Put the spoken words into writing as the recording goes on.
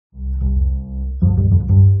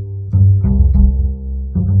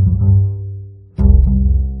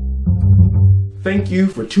Thank you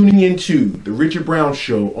for tuning into The Richard Brown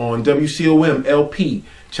Show on WCOM LP,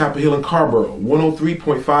 Chapel Hill and Carborough,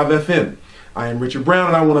 103.5 FM. I am Richard Brown,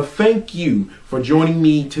 and I want to thank you for joining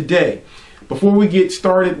me today. Before we get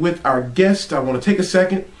started with our guest, I want to take a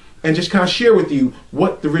second and just kind of share with you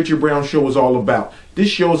what The Richard Brown Show is all about. This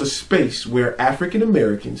show is a space where African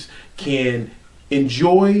Americans can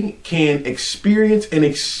enjoy, can experience, and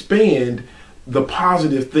expand the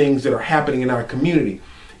positive things that are happening in our community.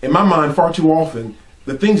 In my mind, far too often,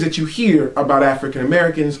 the things that you hear about African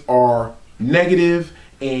Americans are negative,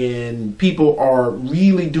 and people are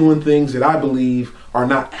really doing things that I believe are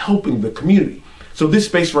not helping the community. So this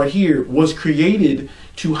space right here was created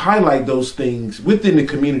to highlight those things within the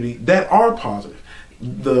community that are positive.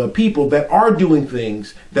 The people that are doing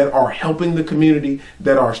things that are helping the community,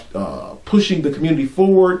 that are pushing the community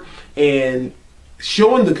forward, and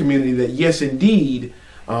showing the community that yes, indeed,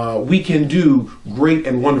 we can do great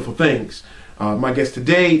and wonderful things. My guest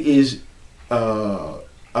today is a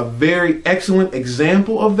very excellent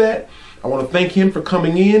example of that. I want to thank him for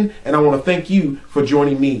coming in, and I want to thank you for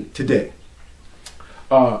joining me today.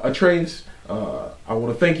 Atrayus, I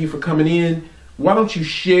want to thank you for coming in. Why don't you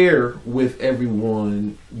share with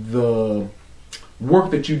everyone the work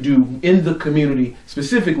that you do in the community,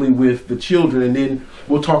 specifically with the children, and then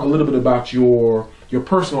we'll talk a little bit about your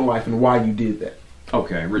personal life and why you did that.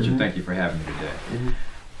 Okay, Richard, thank you for having me today.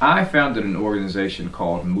 I founded an organization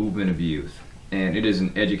called Movement of Youth, and it is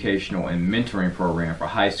an educational and mentoring program for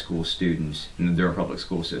high school students in the Durham Public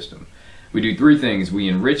School System. We do three things: we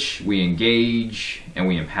enrich, we engage, and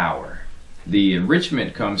we empower. The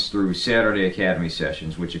enrichment comes through Saturday Academy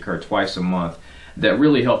sessions, which occur twice a month, that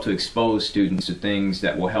really help to expose students to things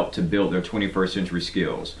that will help to build their 21st century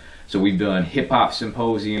skills. So we've done hip-hop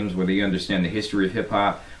symposiums where they understand the history of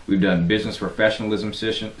hip-hop. We've done business professionalism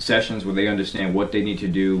sessions where they understand what they need to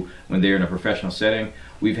do when they're in a professional setting.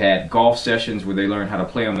 We've had golf sessions where they learn how to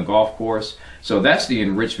play on the golf course. So that's the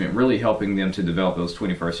enrichment, really helping them to develop those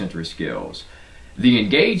 21st century skills. The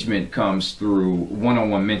engagement comes through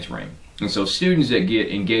one-on-one mentoring. And so students that get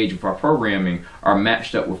engaged with our programming are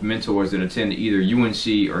matched up with mentors that attend either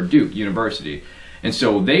UNC or Duke University. And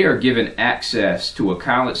so they are given access to a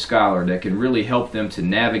college scholar that can really help them to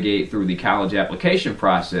navigate through the college application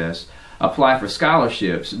process, apply for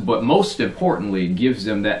scholarships, but most importantly, gives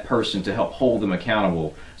them that person to help hold them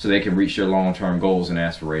accountable so they can reach their long-term goals and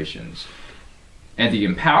aspirations. And the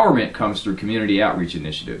empowerment comes through community outreach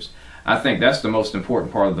initiatives. I think that's the most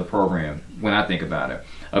important part of the program when I think about it.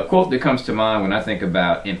 A quote that comes to mind when I think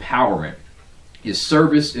about empowerment is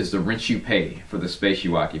 "Service is the rent you pay for the space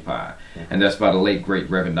you occupy," and that's by the late great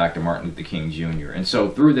Reverend Dr. Martin Luther King Jr. And so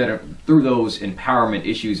through those empowerment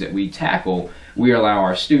issues that we tackle, we allow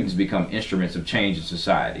our students to become instruments of change in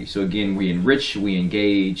society. So again, we enrich, we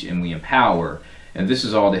engage, and we empower, and this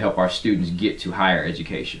is all to help our students get to higher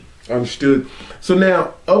education. Understood. So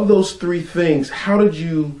now, of those three things, how did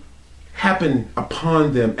you happen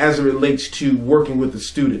upon them as it relates to working with the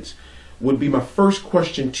students? Would be my first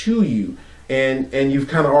question to you. And you've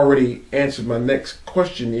kind of already answered my next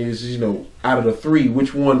question is, out of the three,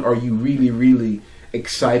 which one are you really, really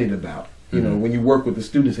excited about, when you work with the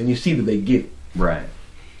students and you see that they get it? Right.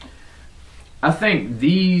 I think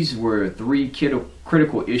these were three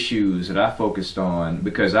critical issues that I focused on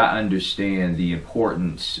because I understand the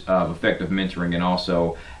importance of effective mentoring and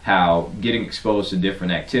also how getting exposed to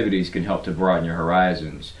different activities can help to broaden your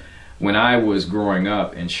horizons. When I was growing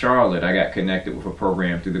up in Charlotte, I got connected with a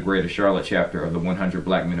program through the Greater Charlotte chapter of the 100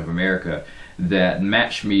 Black Men of America that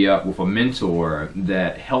matched me up with a mentor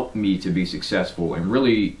that helped me to be successful and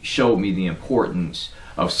really showed me the importance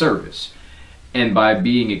of service. And by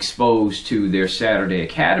being exposed to their Saturday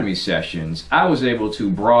Academy sessions, I was able to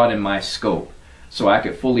broaden my scope so I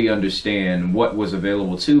could fully understand what was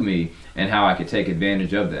available to me and how I could take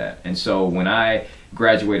advantage of that. And so when I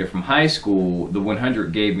graduated from high school, the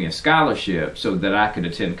 100 gave me a scholarship so that I could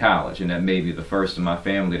attend college, and that made me the first in my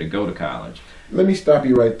family to go to college. Let me stop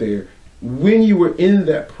you right there. When you were in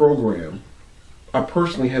that program, I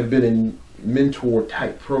personally have been in mentor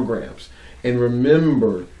type programs and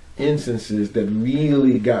remember instances that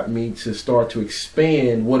really got me to start to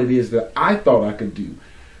expand what it is that I thought I could do.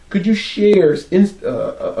 Could you share an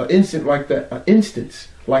instance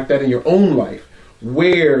like that in your own life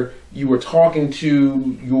where you were talking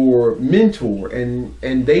to your mentor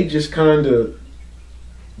and they just kind of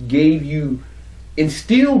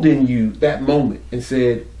instilled in you that moment and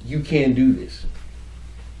said, you can do this?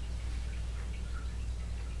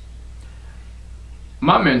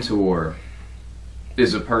 My mentor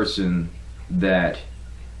is a person that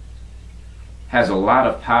has a lot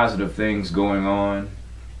of positive things going on,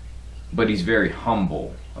 but he's very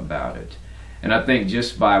humble about it. And I think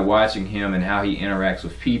just by watching him and how he interacts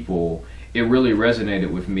with people, it really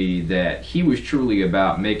resonated with me that he was truly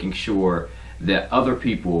about making sure that other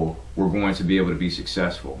people were going to be able to be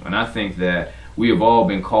successful. And I think that we have all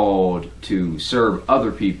been called to serve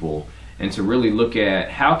other people and to really look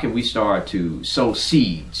at how can we start to sow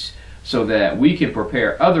seeds so that we can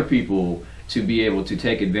prepare other people to be able to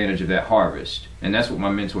take advantage of that harvest. And that's what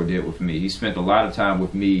my mentor did with me. He spent a lot of time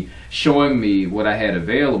with me showing me what I had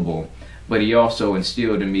available, but he also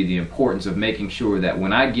instilled in me the importance of making sure that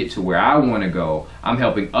when I get to where I want to go, I'm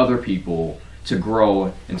helping other people to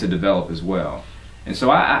grow and to develop as well. And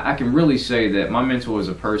so I can really say that my mentor is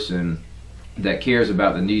a person that cares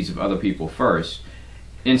about the needs of other people first,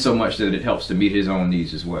 in so much that it helps to meet his own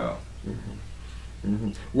needs as well.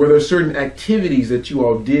 Were there certain activities that you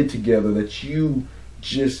all did together that you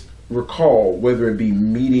just recall, whether it be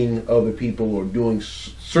meeting other people or doing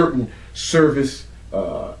certain service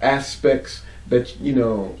aspects that, you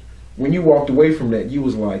know, when you walked away from that, you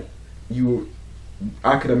was like,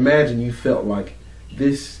 I could imagine you felt like,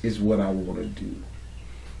 this is what I want to do?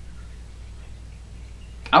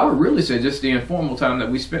 I would really say just the informal time that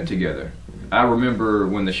we spent together. I remember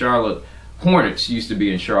when the Charlotte Hornets used to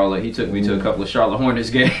be in Charlotte, he took me to a couple of Charlotte Hornets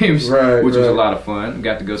games, which was a lot of fun.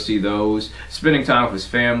 Got to go see those. Spending time with his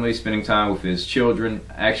family, spending time with his children.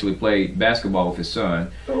 Actually played basketball with his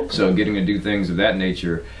son, so getting to do things of that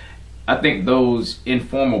nature. I think those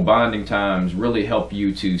informal bonding times really help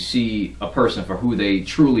you to see a person for who they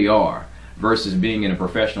truly are versus being in a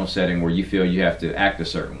professional setting where you feel you have to act a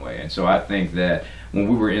certain way. And so I think that when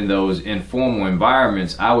we were in those informal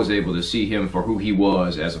environments, I was able to see him for who he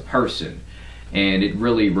was as a person. And it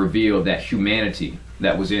really revealed that humanity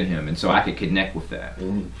that was in him. And so I could connect with that.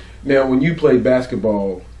 Now, when you played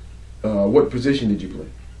basketball, what position did you play?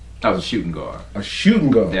 I was a shooting guard. A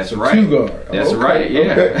shooting guard? That's so right. Two guard. That's right,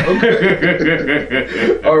 yeah.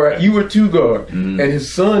 Okay. All right, you were two guard. And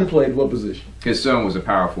his son played what position? His son was a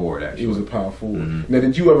power forward, actually. He was a power forward. Now,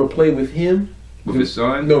 did you ever play with him? With his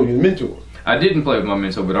son? No, your mentor. I didn't play with my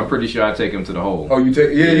mentor, but I'm pretty sure I take him to the hole. Oh, you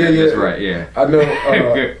take? Yeah. That's right. Yeah. I know.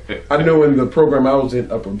 I know. In the program I was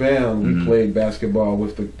in, Upper Bound, we played basketball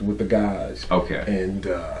with the guys. Okay. And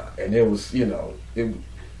it was, you know,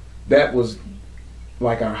 that was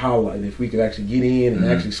like our highlight. If we could actually get in and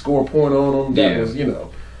actually score a point on them, that was, you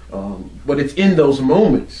know. But it's in those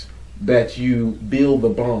moments that you build the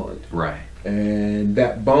bond. Right. And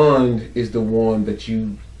that bond is the one that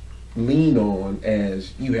you lean on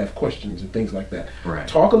as you have questions and things like that. Right.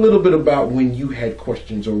 Talk a little bit about when you had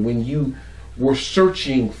questions or when you were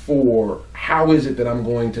searching for how is it that I'm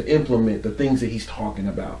going to implement the things that he's talking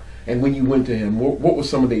about, and when you went to him, what was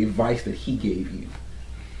some of the advice that he gave you?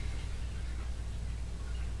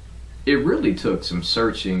 It really took some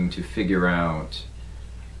searching to figure out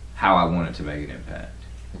how I wanted to make an impact.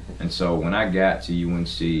 And so when I got to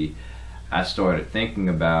UNC, I started thinking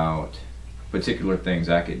about particular things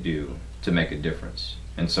I could do to make a difference.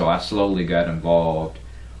 And so I slowly got involved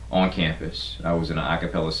on campus. I was in an a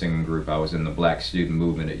cappella singing group. I was in the Black student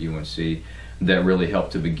movement at UNC that really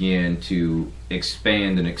helped to begin to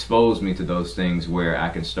expand and expose me to those things where I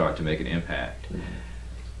can start to make an impact.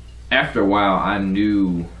 After a while, I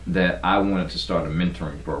knew that I wanted to start a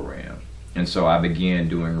mentoring program. And so I began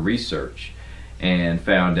doing research and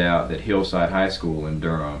found out that Hillside High School in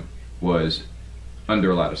Durham was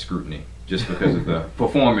under a lot of scrutiny, just because of the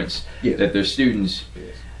performance that their students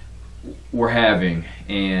were having.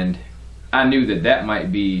 And I knew that that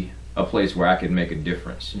might be a place where I could make a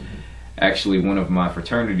difference. Actually, one of my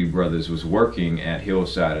fraternity brothers was working at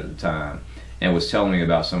Hillside at the time and was telling me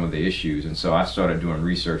about some of the issues. And so I started doing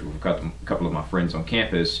research with a couple of my friends on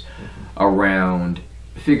campus around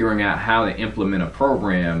figuring out how to implement a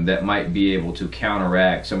program that might be able to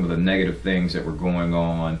counteract some of the negative things that were going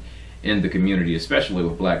on in the community, especially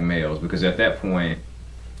with black males, because at that point,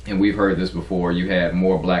 and we've heard this before, you had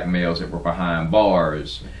more black males that were behind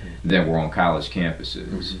bars than were on college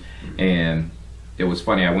campuses. And it was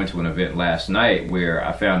funny, I went to an event last night where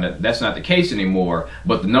I found that that's not the case anymore,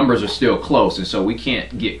 but the numbers are still close, and so we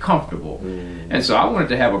can't get comfortable. And so I wanted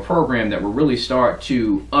to have a program that would really start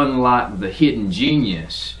to unlock the hidden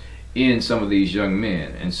genius in some of these young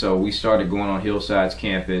men. And so we started going on Hillside's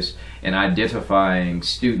campus and identifying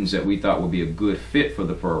students that we thought would be a good fit for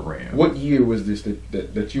the program. What year was this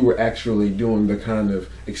that you were actually doing the kind of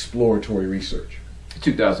exploratory research?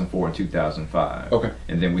 2004 and 2005. Okay.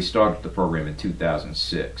 And then we started the program in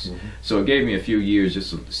 2006. So it gave me a few years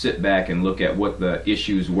just to sit back and look at what the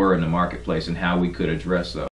issues were in the marketplace and how we could address those.